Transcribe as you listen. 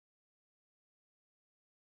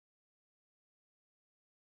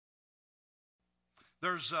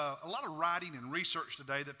There's a lot of writing and research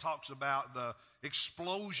today that talks about the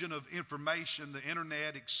explosion of information, the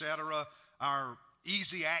internet, etc. Our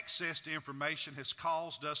easy access to information has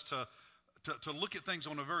caused us to look at things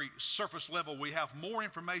on a very surface level. We have more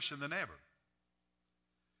information than ever.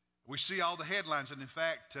 We see all the headlines, and in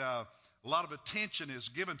fact, a lot of attention is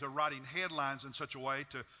given to writing headlines in such a way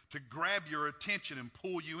to grab your attention and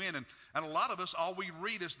pull you in. And a lot of us, all we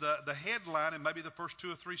read is the headline and maybe the first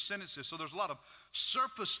 2 or 3 sentences. So there's a lot of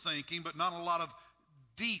surface thinking, but not a lot of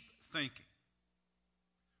deep thinking.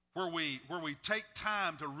 Where we take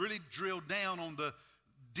time to really drill down on the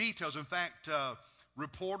details. In fact,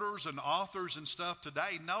 reporters and authors and stuff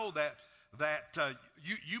today know that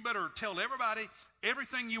you better tell everybody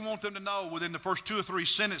everything you want them to know within the first 2 or 3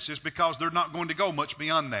 sentences, because they're not going to go much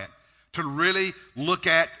beyond that to really look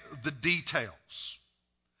at the details.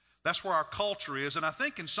 That's where our culture is, and I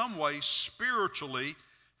think in some ways spiritually, if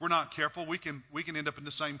we're not careful, we can end up in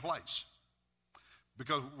the same place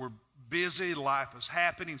because we're busy, life is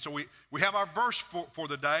happening. So we have our verse for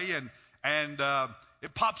the day, and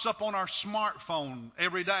it pops up on our smartphone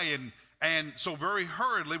every day, and so very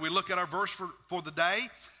hurriedly we look at our verse for the day,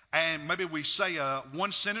 and maybe we say a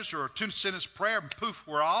 1 sentence or a 2 sentence prayer, and poof,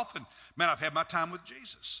 we're off, and man, I've had my time with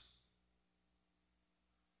Jesus.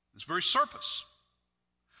 It's very surface.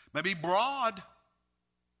 Maybe broad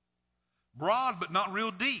but not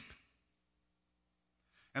real deep.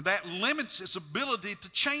 And that limits its ability to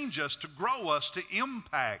change us, to grow us, to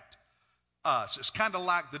impact us. It's kind of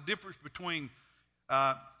like the difference between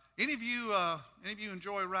any of you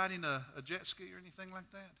enjoy riding a jet ski or anything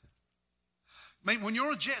like that? I mean, when you're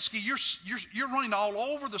on a jet ski, you're running all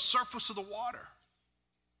over the surface of the water.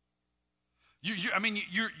 You're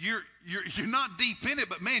not deep in it,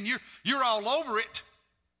 but man, you're all over it.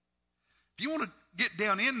 If you want to get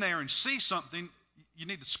down in there and see something, you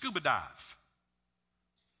need to scuba dive.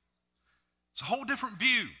 It's a whole different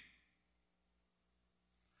view.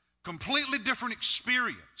 Completely different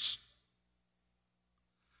experience.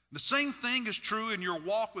 The same thing is true in your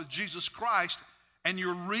walk with Jesus Christ and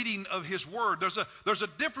your reading of His Word. There's a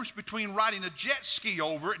difference between riding a jet ski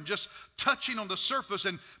over it and just touching on the surface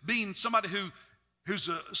and being somebody who's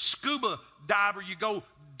a scuba diver. You go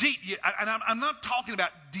deep. I'm not talking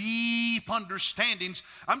about deep understandings.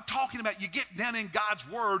 I'm talking about you get down in God's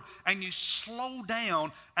Word and you slow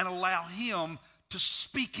down and allow Him to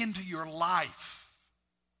speak into your life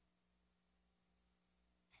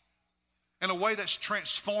in a way that's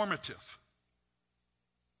transformative.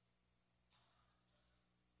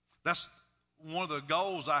 That's one of the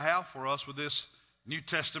goals I have for us with this New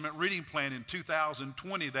Testament reading plan in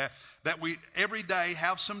 2020, that we every day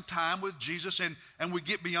have some time with Jesus and we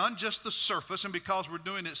get beyond just the surface. And because we're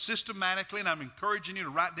doing it systematically, and I'm encouraging you to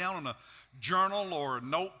write down on a journal or a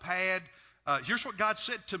notepad, here's what God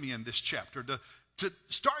said to me in this chapter, to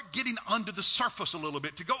start getting under the surface a little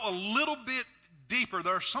bit, to go a little bit deeper.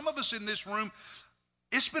 There are some of us in this room,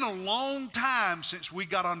 it's been a long time since we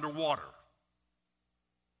got underwater.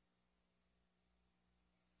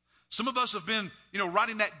 Some of us have been,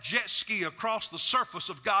 riding that jet ski across the surface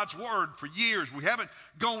of God's Word for years. We haven't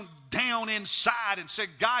gone down inside and said,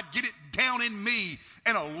 God, get it down in me,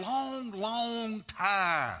 in a long, long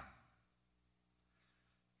time.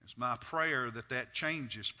 It's my prayer that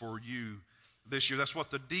changes for you this year. That's what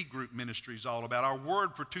the D Group ministry is all about. Our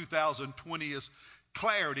word for 2020 is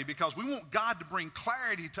clarity, because we want God to bring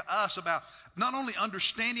clarity to us about not only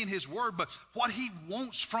understanding His Word, but what He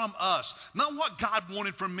wants from us. Not what God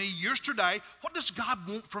wanted from me yesterday. What does God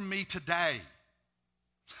want from me today?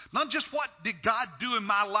 Not just what did God do in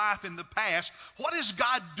my life in the past. What is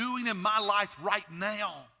God doing in my life right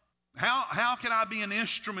now? How can I be an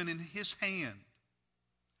instrument in His hand?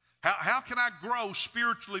 How can I grow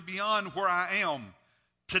spiritually beyond where I am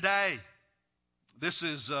today? This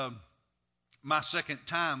is my second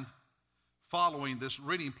time following this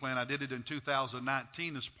reading plan. I did it in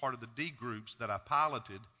 2019 as part of the D groups that I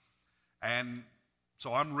piloted. And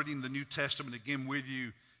so I'm reading the New Testament again with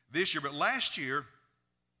you this year. But last year,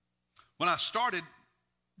 when I started,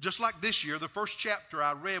 just like this year, the first chapter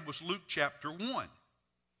I read was Luke chapter 1. And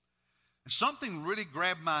something really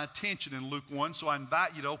grabbed my attention in Luke 1, so I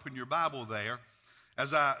invite you to open your Bible there.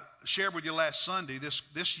 As I shared with you last Sunday,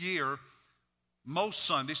 this year, most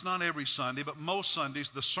Sundays, not every Sunday, but most Sundays,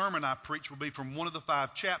 the sermon I preach will be from one of the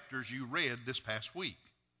 5 chapters you read this past week.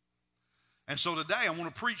 And so today I want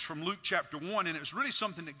to preach from Luke chapter 1, and it was really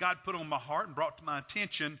something that God put on my heart and brought to my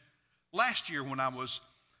attention last year when I was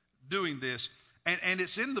doing this. And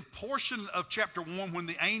it's in the portion of chapter 1 when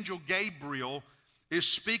the angel Gabriel is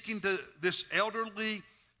speaking to this elderly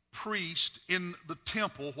priest in the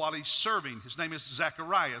temple while he's serving. His name is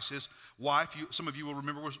Zacharias. His wife, some of you will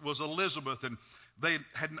remember, was Elizabeth, and they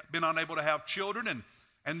had been unable to have children,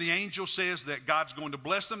 and the angel says that God's going to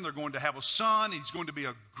bless them. They're going to have a son. He's going to be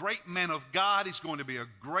a great man of God. He's going to be a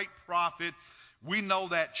great prophet. We know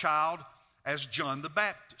that child as John the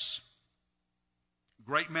Baptist.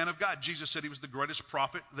 Great man of God. Jesus said he was the greatest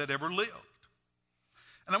prophet that ever lived.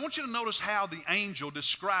 And I want you to notice how the angel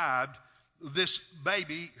described this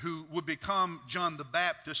baby who would become John the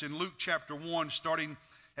Baptist in Luke chapter 1, starting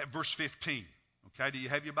at verse 15. Okay, do you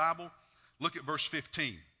have your Bible? Look at verse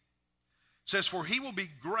 15. It says, "For he will be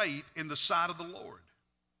great in the sight of the Lord,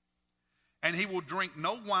 and he will drink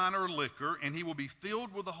no wine or liquor, and he will be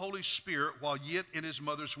filled with the Holy Spirit while yet in his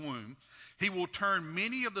mother's womb. He will turn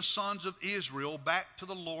many of the sons of Israel back to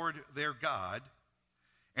the Lord their God."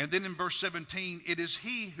 And then in verse 17, "It is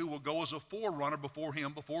he who will go as a forerunner before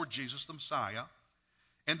him, before Jesus the Messiah,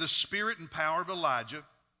 and the spirit and power of Elijah,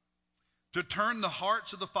 to turn the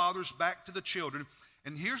hearts of the fathers back to the children."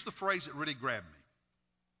 And here's the phrase that really grabbed me.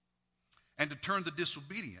 "And to turn the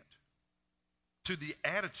disobedient to the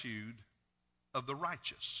attitude of the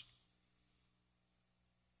righteous."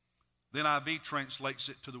 The NIV translates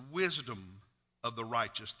it to the wisdom of the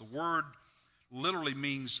righteous. The word literally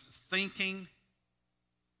means thinking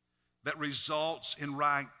that results in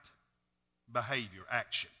right behavior,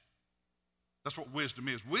 action. That's what wisdom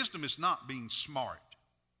is. Wisdom is not being smart.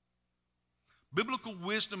 Biblical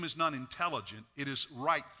wisdom is not intelligent. It is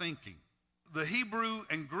right thinking. The Hebrew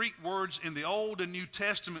and Greek words in the Old and New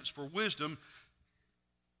Testaments for wisdom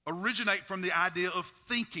originate from the idea of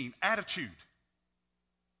thinking, attitude,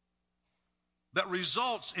 that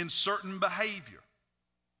results in certain behavior.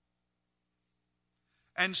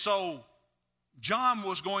 And so John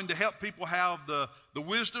was going to help people have the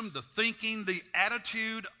wisdom, the thinking, the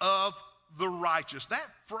attitude of the righteous.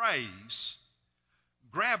 That phrase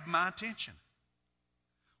grabbed my attention.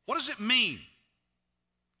 What does it mean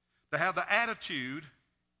to have the attitude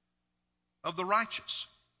of the righteous?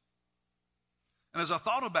 And as I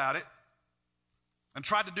thought about it and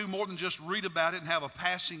tried to do more than just read about it and have a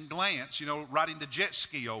passing glance, riding the jet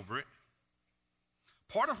ski over it,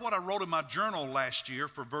 part of what I wrote in my journal last year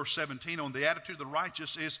for verse 17 on the attitude of the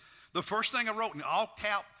righteous is the first thing I wrote in all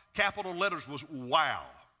capital letters was "wow"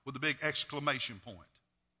 with a big exclamation point.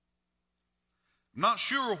 I'm not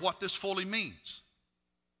sure what this fully means,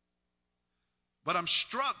 but I'm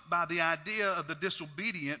struck by the idea of the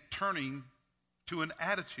disobedient turning to an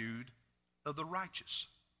attitude of the righteous.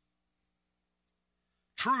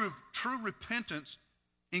 True repentance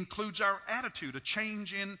includes our attitude, a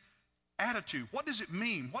change in attitude. What does it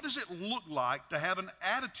mean? What does it look like to have an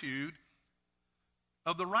attitude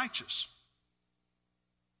of the righteous?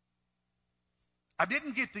 I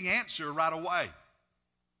didn't get the answer right away.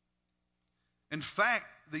 In fact,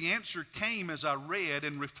 the answer came as I read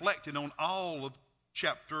and reflected on all of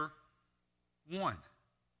chapter 1.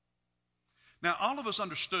 Now, all of us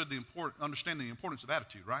understand the importance of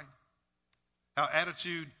attitude, right? How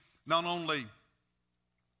attitude not only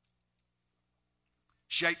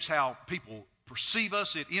shapes how people perceive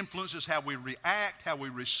us, it influences how we react, how we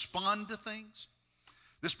respond to things.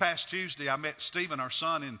 This past Tuesday, I met Stephen, our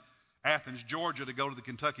son, in Athens, Georgia, to go to the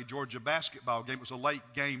Kentucky-Georgia basketball game. It was a late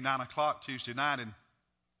game, 9 o'clock Tuesday night, and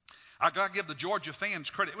I got to give the Georgia fans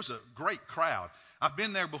credit. It was a great crowd. I've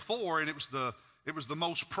been there before, and it was the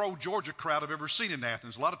most pro-Georgia crowd I've ever seen in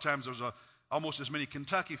Athens. A lot of times there's almost as many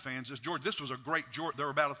Kentucky fans as Georgia. This was a great Georgia. There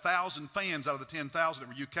were about 1,000 fans out of the 10,000 that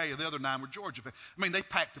were UK, and the other 9 were Georgia fans. I mean, they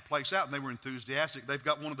packed the place out, and they were enthusiastic. They've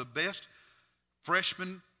got one of the best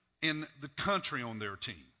freshmen in the country on their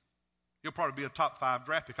team. He'll probably be a top 5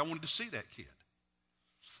 draft pick. I wanted to see that kid.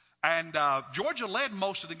 And Georgia led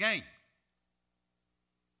most of the game.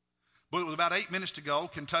 But with about 8 minutes to go,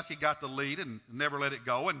 Kentucky got the lead and never let it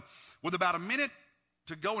go. And with about a minute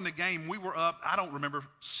to go in the game, we were up, I don't remember,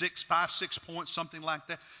 5, 6 points, something like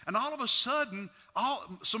that. And all of a sudden,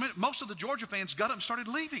 most of the Georgia fans got up and started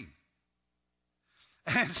leaving.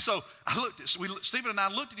 And so Stephen and I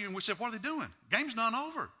looked at you and we said, "What are they doing? Game's not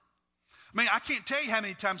over." I mean, I can't tell you how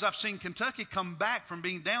many times I've seen Kentucky come back from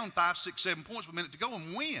being down 5, 6, 7 points with a minute to go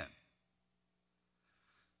and win.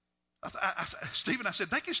 Stephen, I said,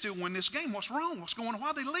 "They can still win this game. What's wrong? What's going on? Why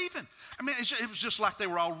are they leaving?" I mean, it was just like they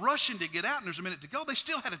were all rushing to get out, and there's a minute to go. They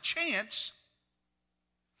still had a chance.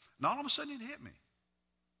 And all of a sudden it hit me.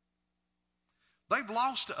 They've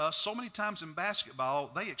lost to us so many times in basketball,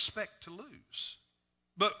 they expect to lose.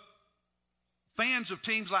 But fans of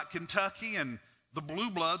teams like Kentucky and the Blue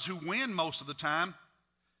Bloods, who win most of the time,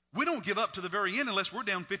 we don't give up to the very end unless we're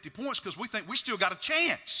down 50 points because we think we still got a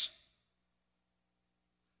chance.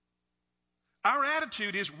 Our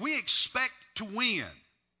attitude is we expect to win.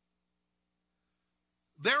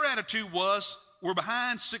 Their attitude was, we're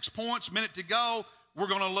behind 6 points, minute to go, we're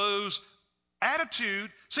going to lose.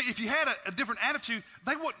 Attitude, see, if you had a different attitude,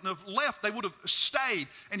 they wouldn't have left, they would have stayed.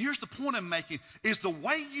 And here's the point I'm making, is the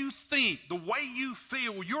way you think, the way you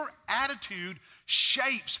feel, your attitude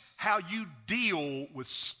shapes how you deal with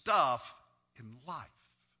stuff in life.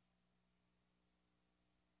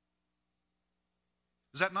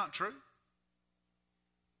 Is that not true?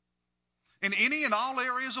 In any and all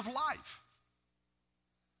areas of life.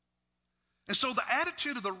 And so the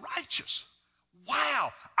attitude of the righteous,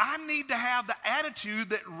 wow, I need to have the attitude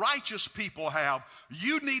that righteous people have.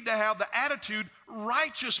 You need to have the attitude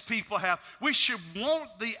righteous people have. We should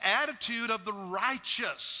want the attitude of the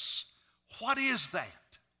righteous. What is that?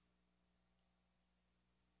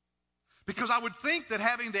 Because I would think that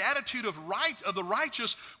having the attitude of the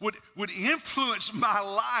righteous would influence my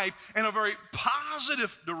life in a very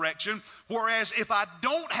positive direction. Whereas if I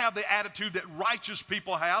don't have the attitude that righteous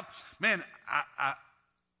people have, man,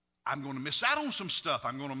 I'm going to miss out on some stuff.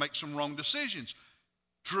 I'm going to make some wrong decisions.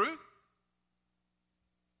 True?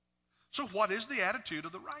 So what is the attitude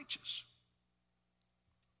of the righteous?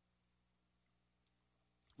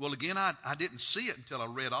 Well, again, I didn't see it until I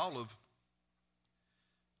read all of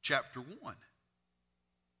chapter 1.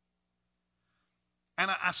 And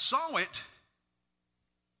I saw it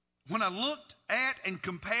when I looked at and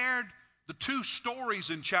compared the two stories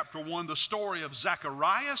in chapter 1, the story of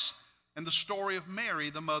Zacharias and the story of Mary,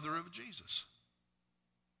 the mother of Jesus.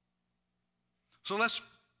 So let's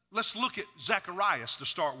look at Zacharias to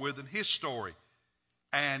start with and his story,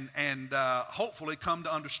 and hopefully come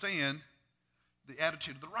to understand the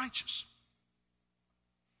attitude of the righteous.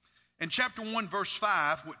 In chapter 1, verse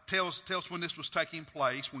 5, tells when this was taking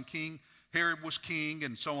place, when King Herod was king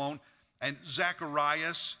and so on, and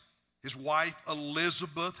Zacharias, his wife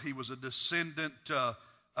Elizabeth, he was a descendant.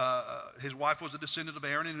 His wife was a descendant of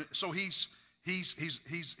Aaron, and so he's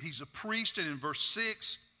a priest. And in verse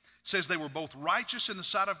 6 says they were both righteous in the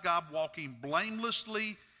sight of God, walking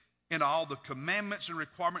blamelessly in all the commandments and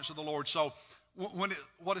requirements of the Lord. So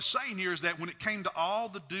what it's saying here is that when it came to all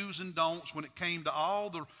the do's and don'ts, when it came to all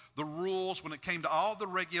the rules, when it came to all the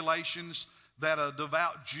regulations that a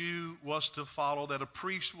devout Jew was to follow, that a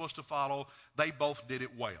priest was to follow, they both did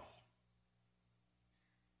it well.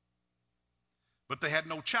 But they had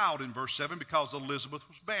no child in verse 7 because Elizabeth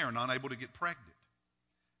was barren, unable to get pregnant.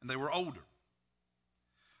 And they were older.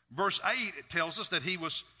 Verse 8, it tells us that he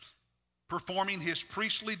was performing his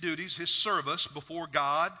priestly duties, his service before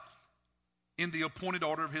God in the appointed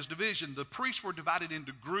order of his division. The priests were divided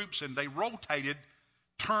into groups, and they rotated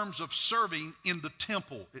terms of serving in the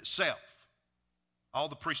temple itself. All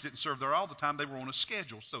the priests didn't serve there all the time. They were on a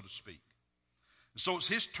schedule, so to speak. So it's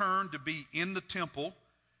his turn to be in the temple,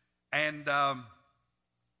 and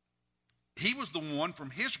he was the one from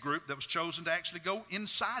his group that was chosen to actually go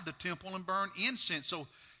inside the temple and burn incense. So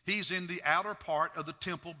he's in the outer part of the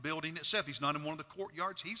temple building itself. He's not in one of the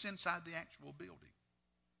courtyards. He's inside the actual building.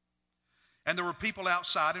 And there were people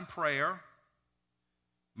outside in prayer,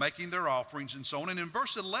 making their offerings and so on. And in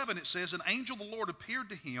verse 11 it says, an angel of the Lord appeared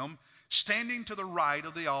to him, standing to the right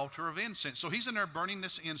of the altar of incense. So he's in there burning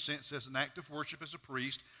this incense as an act of worship as a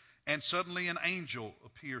priest. And suddenly an angel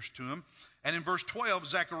appears to him. And in verse 12,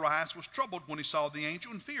 Zacharias was troubled when he saw the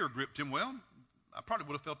angel, and fear gripped him. Well, I probably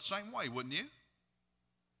would have felt the same way, wouldn't you?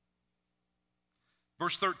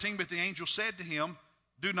 Verse 13, but the angel said to him,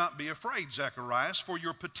 do not be afraid, Zacharias, for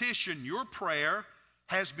your petition, your prayer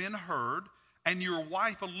has been heard, and your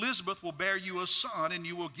wife Elizabeth will bear you a son, and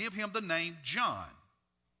you will give him the name John.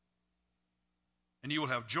 And you will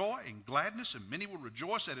have joy and gladness, and many will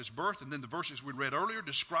rejoice at his birth. And then the verses we read earlier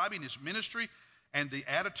describing his ministry and the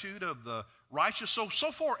attitude of the righteous. So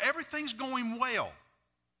far, everything's going well.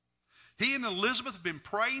 He and Elizabeth have been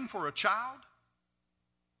praying for a child.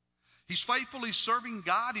 He's faithfully serving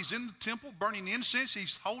God. He's in the temple burning incense.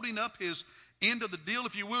 He's holding up his end of the deal,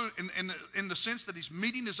 if you will, in the sense that he's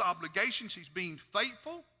meeting his obligations. He's being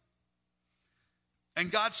faithful.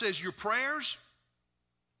 And God says, your prayers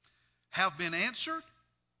have been answered.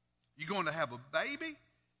 You're going to have a baby.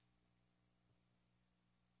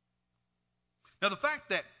 Now, the fact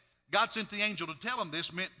that God sent the angel to tell him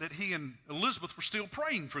this meant that he and Elizabeth were still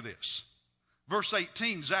praying for this. Verse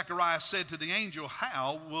 18, Zacharias said to the angel,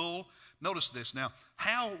 notice this now,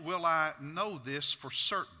 how will I know this for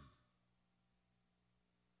certain?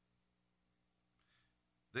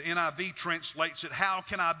 The NIV translates it, how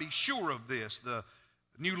can I be sure of this? The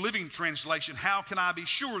New Living Translation, how can I be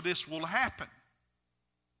sure this will happen?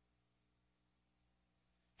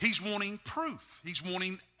 He he's wanting proof. He's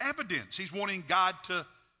wanting evidence. He's wanting God to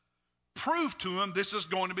prove to him this is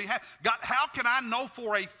going to be happening. God, how can I know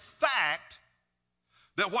for a fact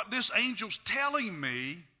that what this angel's telling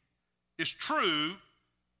me is true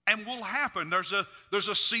and will happen? There's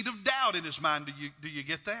a seed of doubt in his mind. Do you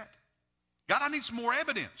get that? God, I need some more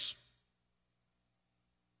evidence.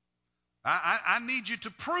 I need you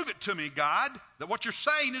to prove it to me, God, that what you're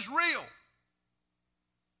saying is real.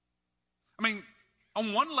 I mean,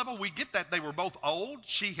 on one level, we get that. They were both old.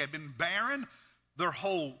 She had been barren their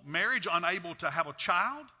whole marriage, unable to have a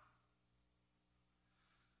child.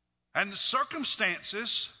 And the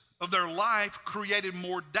circumstances of their life created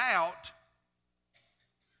more doubt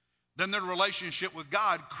than their relationship with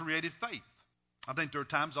God created faith. I think there are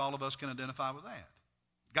times all of us can identify with that.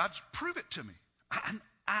 God, prove it to me.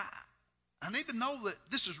 I need to know that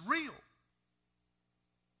this is real.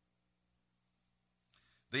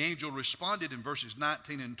 The angel responded in verses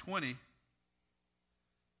 19 and 20,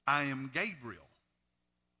 I am Gabriel,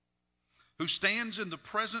 who stands in the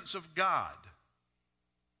presence of God.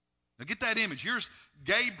 Now get that image. Here's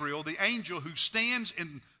Gabriel, the angel who stands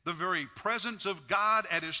in the very presence of God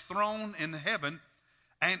at his throne in heaven.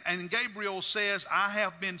 And Gabriel says, I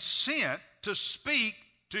have been sent to speak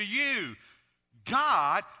to you.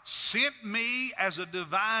 God sent me as a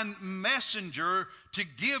divine messenger to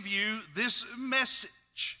give you this message.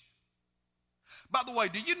 By the way,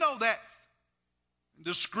 do you know that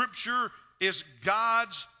the scripture is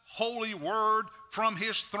God's holy word from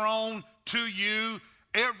his throne to you?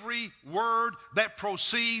 Every word that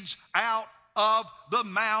proceeds out of the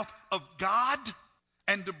mouth of God.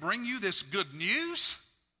 And to bring you this good news.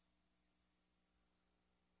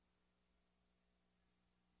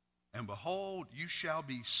 And behold, you shall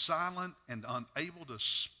be silent and unable to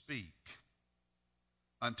speak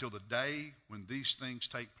until the day when these things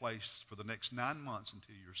take place for the next 9 months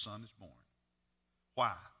until your son is born.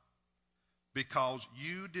 Why? Because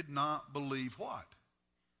you did not believe what?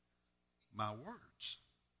 My words,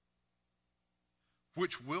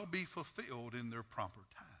 which will be fulfilled in their proper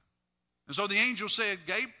time. And so the angel said,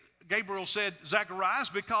 Gabriel said, Zacharias,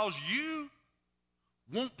 because you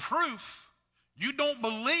want proof, you don't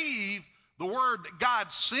believe the word that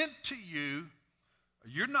God sent to you,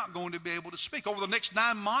 you're not going to be able to speak. Over the next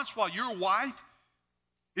 9 months, while your wife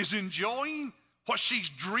is enjoying what she's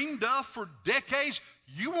dreamed of for decades,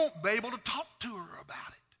 you won't be able to talk to her about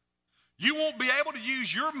it. You won't be able to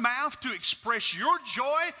use your mouth to express your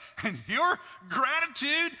joy and your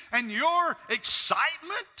gratitude and your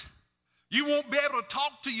excitement. You won't be able to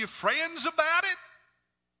talk to your friends about it.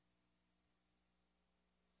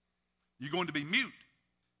 You're going to be mute.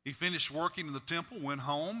 He finished working in the temple, went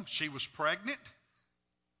home. She was pregnant.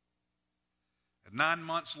 And 9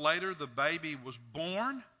 months later, the baby was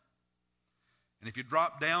born. And if you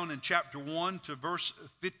drop down in chapter 1 to verse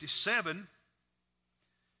 57,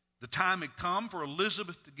 the time had come for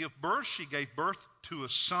Elizabeth to give birth. She gave birth to a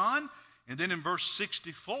son. And then in verse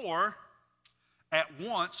 64, at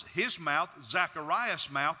once his mouth,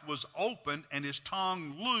 Zacharias' mouth, was opened and his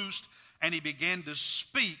tongue loosed, and he began to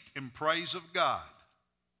speak in praise of God.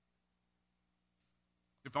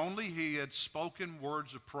 If only he had spoken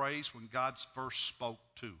words of praise when God first spoke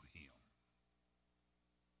to him.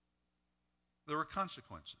 There were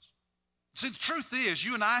consequences. See, the truth is,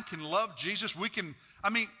 you and I can love Jesus.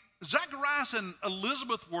 Zacharias and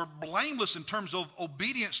Elizabeth were blameless in terms of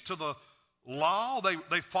obedience to the law.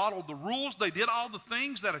 They followed the rules. They did all the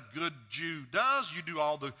things that a good Jew does. You do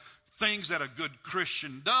all the things that a good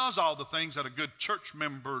Christian does, all the things that a good church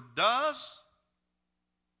member does.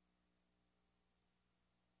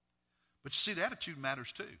 But you see, the attitude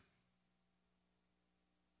matters too.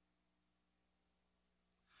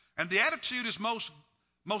 And the attitude is most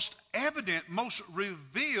evident, most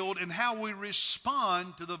revealed in how we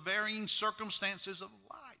respond to the varying circumstances of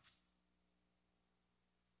life.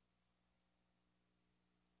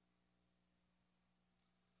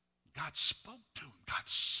 God spoke to him. God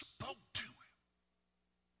spoke to him.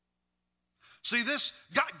 See,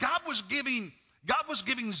 God was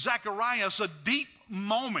giving Zacharias a deep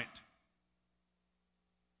moment.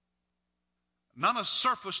 Not a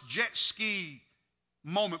surface jet ski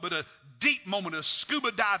moment, but a deep moment, a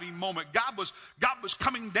scuba diving moment. God was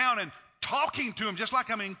coming down and talking to him, just like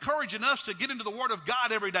I'm encouraging us to get into the Word of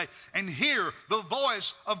God every day and hear the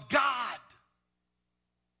voice of God.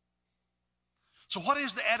 So what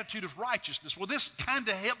is the attitude of righteousness? Well, this kind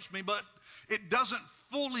of helps me, but it doesn't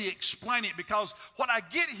fully explain it, because what I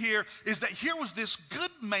get here is that here was this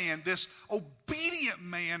good man, this obedient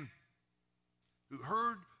man who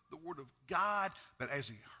heard the word of God, but as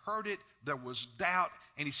he heard it, there was doubt.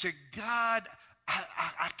 And he said, God,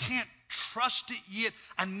 I can't trust it yet.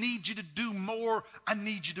 I need you to do more. I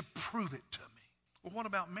need you to prove it to me. Well, what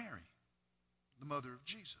about Mary, the mother of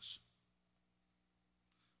Jesus?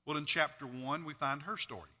 Well, in chapter 1, we find her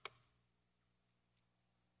story.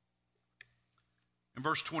 In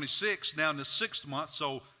verse 26, now in the 6th month,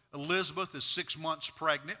 so Elizabeth is 6 months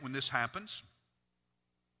pregnant when this happens.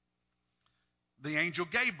 The angel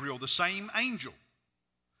Gabriel, the same angel,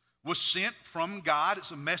 was sent from God.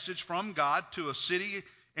 It's a message from God to a city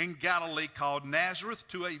in Galilee called Nazareth,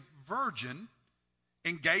 to a virgin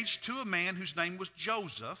engaged to a man whose name was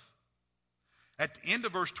Joseph. At the end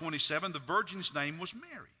of verse 27, the virgin's name was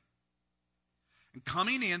Mary. And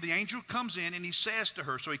coming in, the angel comes in and he says to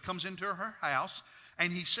her, so he comes into her house,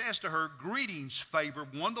 and he says to her, "Greetings,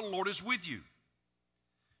 favored one, the Lord is with you."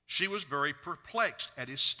 She was very perplexed at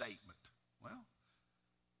his statement. Well,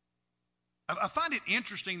 I find it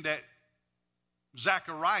interesting that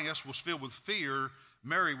Zacharias was filled with fear.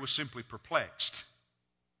 Mary was simply perplexed.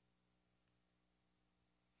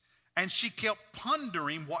 And she kept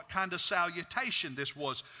pondering what kind of salutation this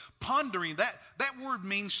was. Pondering, that word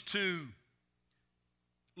means to,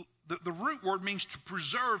 the root word means to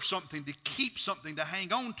preserve something, to keep something, to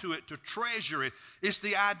hang on to it, to treasure it. It's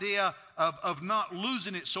the idea of not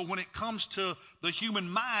losing it. So when it comes to the human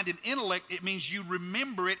mind and intellect, it means you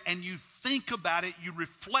remember it and you think about it, you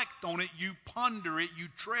reflect on it, you ponder it, you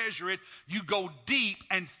treasure it, you go deep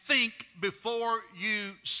and think before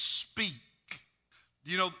you speak.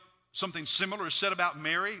 You know, something similar is said about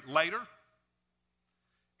Mary later.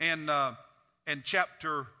 And in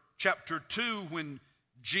chapter 2, when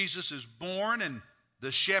Jesus is born and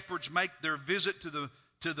the shepherds make their visit to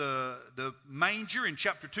the manger, in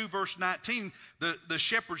chapter 2, verse 19, the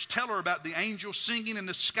shepherds tell her about the angel singing in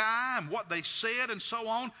the sky and what they said and so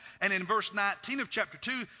on. And in verse 19 of chapter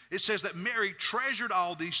 2, it says that Mary treasured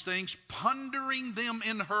all these things, pondering them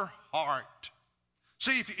in her heart.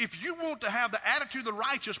 See, if you want to have the attitude of the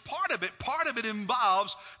righteous, part of it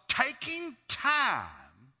involves taking time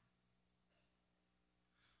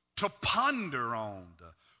to ponder on, to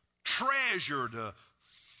treasure, to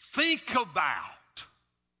think about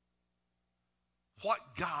what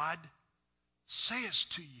God says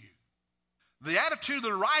to you. The attitude of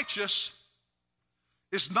the righteous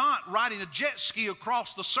is not riding a jet ski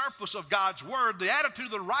across the surface of God's Word. The attitude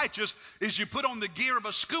of the righteous is you put on the gear of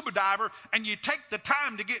a scuba diver and you take the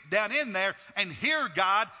time to get down in there and hear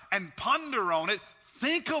God and ponder on it,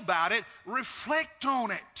 think about it, reflect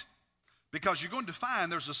on it. Because you're going to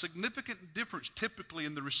find there's a significant difference typically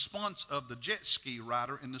in the response of the jet ski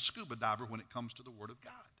rider and the scuba diver when it comes to the Word of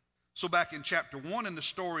God. So back in chapter 1 in the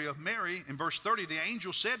story of Mary, in verse 30, the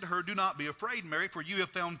angel said to her, "Do not be afraid, Mary, for you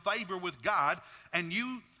have found favor with God, and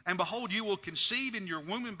behold, you will conceive in your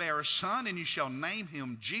womb and bear a son, and you shall name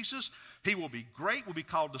him Jesus. He will be great, will be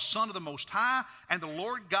called the Son of the Most High, and the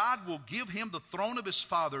Lord God will give him the throne of his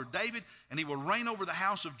father David, and he will reign over the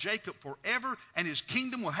house of Jacob forever, and his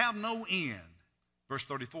kingdom will have no end." Verse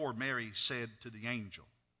 34, Mary said to the angel,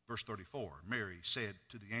 Mary said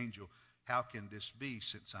to the angel, "How can this be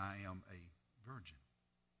since I am a virgin?"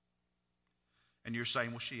 And you're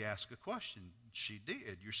saying, well, she asked a question. She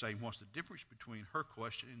did. You're saying, what's the difference between her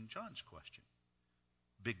question and John's question?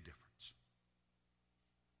 Big difference.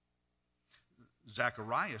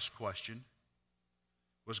 Zacharias' question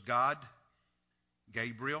was, God,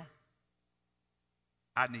 Gabriel,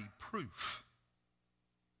 I need proof.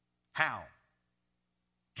 How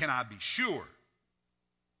can I be sure?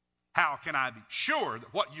 How can I be sure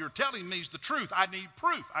that what you're telling me is the truth? I need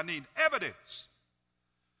proof. I need evidence.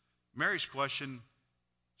 Mary's question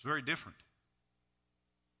is very different.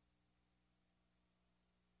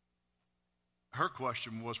 Her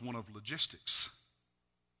question was one of logistics.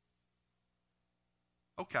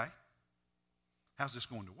 Okay, how's this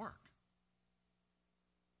going to work?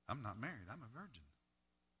 I'm not married. I'm a virgin.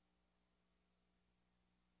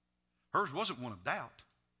 Hers wasn't one of doubt.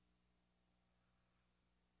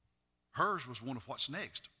 Hers was one of what's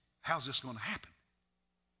next. How's this going to happen?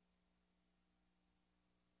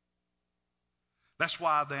 That's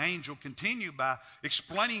why the angel continued by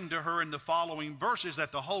explaining to her in the following verses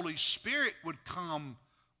that the Holy Spirit would come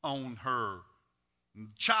on her. And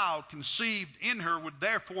the child conceived in her would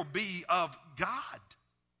therefore be of God.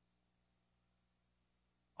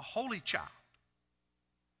 A holy child.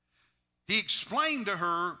 He explained to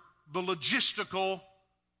her the logistical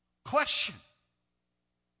question.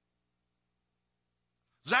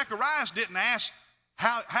 Zacharias didn't ask,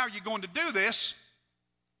 how are you going to do this?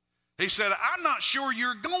 He said, I'm not sure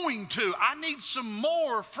you're going to. I need some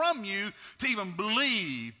more from you to even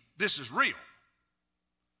believe this is real.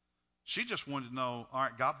 She just wanted to know, all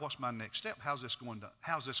right, God, what's my next step? How's this going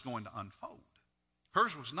to unfold?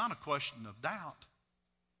 Hers was not a question of doubt.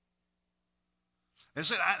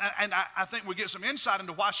 And I think we get some insight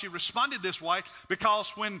into why she responded this way,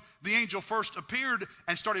 because when the angel first appeared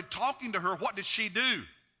and started talking to her, what did she do?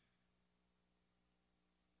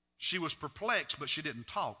 She was perplexed, but she didn't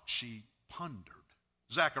talk. She pondered.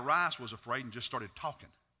 Zacharias was afraid and just started talking.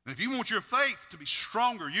 And if you want your faith to be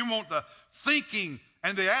stronger, you want the thinking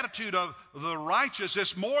and the attitude of the righteous,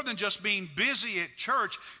 it's more than just being busy at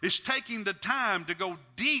church. It's taking the time to go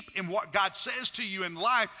deep in what God says to you in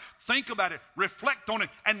life. Think about it, reflect on it,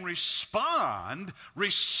 and respond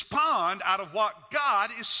out of what God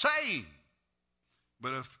is saying.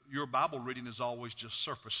 But if your Bible reading is always just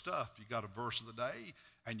surface stuff, you got a verse of the day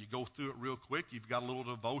and you go through it real quick, you've got a little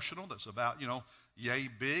devotional that's about, yay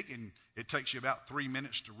big, and it takes you about 3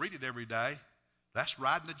 minutes to read it every day, that's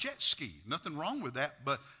riding a jet ski. Nothing wrong with that,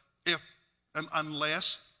 but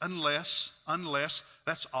unless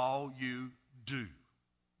that's all you do.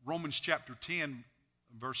 Romans chapter 10,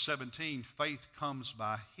 verse 17, faith comes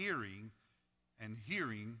by hearing, and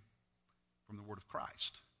hearing from the word of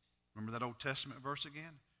Christ. Remember that Old Testament verse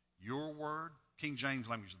again? Your word, King James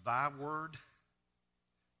language, thy word,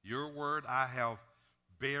 your word I have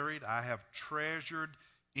buried, I have treasured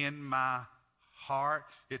in my heart.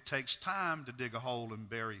 It takes time to dig a hole and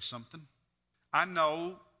bury something. I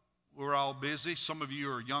know we're all busy. Some of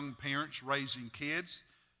you are young parents raising kids,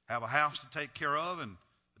 have a house to take care of and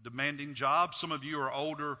a demanding job. Some of you are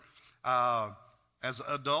older as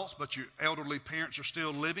adults, but your elderly parents are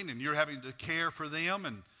still living and you're having to care for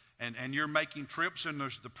them, and you're making trips, and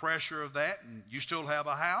there's the pressure of that, and you still have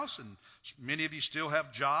a house, and many of you still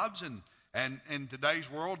have jobs, and in today's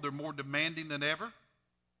world they're more demanding than ever.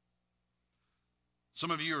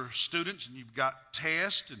 Some of you are students and you've got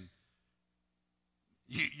tests, and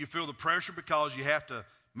you feel the pressure because you have to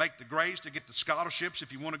make the grades to get the scholarships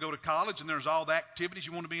if you want to go to college, and there's all the activities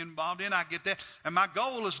you want to be involved in. I get that. And my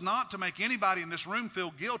goal is not to make anybody in this room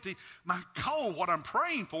feel guilty. My goal, what I'm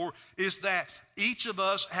praying for, is that each of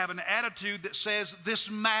us have an attitude that says, this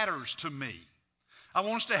matters to me. I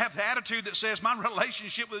want us to have the attitude that says my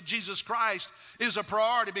relationship with Jesus Christ is a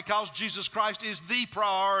priority because Jesus Christ is the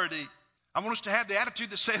priority. I want us to have the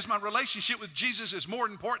attitude that says my relationship with Jesus is more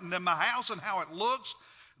important than my house and how it looks,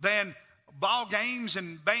 than ball games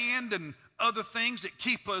and band and other things that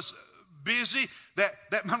keep us busy, that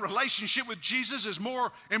my relationship with Jesus is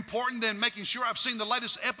more important than making sure I've seen the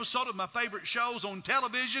latest episode of my favorite shows on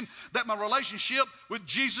television, that my relationship with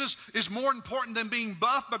Jesus is more important than being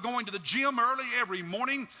buff by going to the gym early every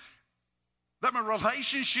morning, that my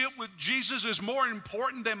relationship with Jesus is more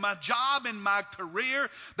important than my job and my career,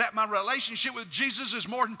 that my relationship with Jesus is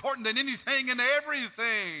more important than anything and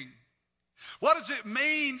everything. What does it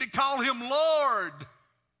mean to call him Lord?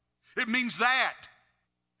 It means that.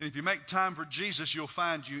 And if you make time for Jesus, you'll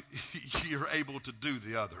find you're able to do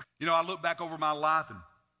the other. I look back over my life, and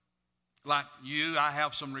like you, I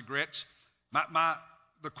have some regrets.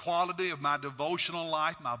 The quality of my devotional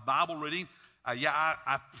life, my Bible reading,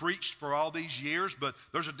 I preached for all these years, but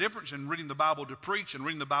there's a difference in reading the Bible to preach and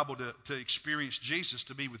reading the Bible to experience Jesus,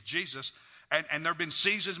 to be with Jesus. And there have been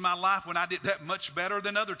seasons in my life when I did that much better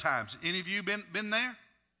than other times. Any of you been there?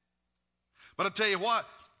 But I'll tell you what,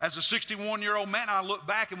 as a 61-year-old man, I look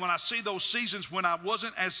back, and when I see those seasons when I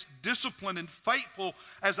wasn't as disciplined and faithful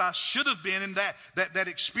as I should have been in that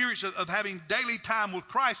experience of having daily time with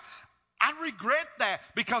Christ, I regret that,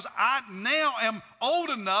 because I now am old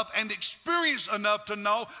enough and experienced enough to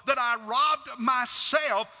know that I robbed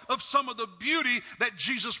myself of some of the beauty that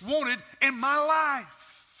Jesus wanted in my life.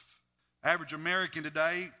 Average American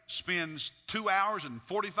today spends 2 hours and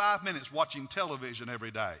 45 minutes watching television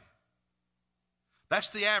every day. That's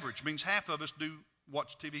the average. Means half of us do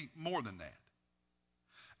watch TV more than that.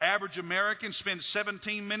 Average American spends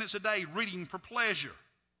 17 minutes a day reading for pleasure.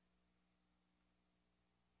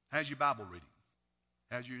 How's your Bible reading?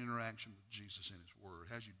 How's your interaction with Jesus and his word?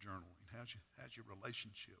 How's your journaling? How's your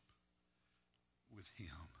relationship with him?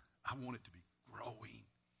 I want it to be growing.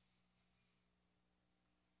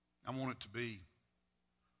 I want it to be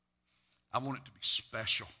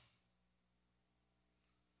special.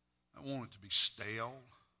 I want it to be stale,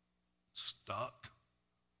 stuck.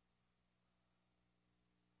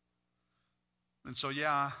 And so,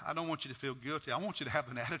 I don't want you to feel guilty. I want you to have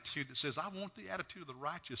an attitude that says, I want the attitude of the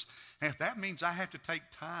righteous. And if that means I have to take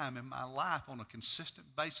time in my life on a consistent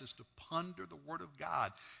basis to ponder the Word of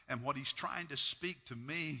God and what he's trying to speak to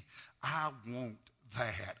me, I want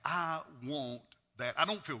that. I want that. I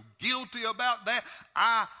don't feel guilty about that.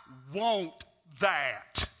 I want that.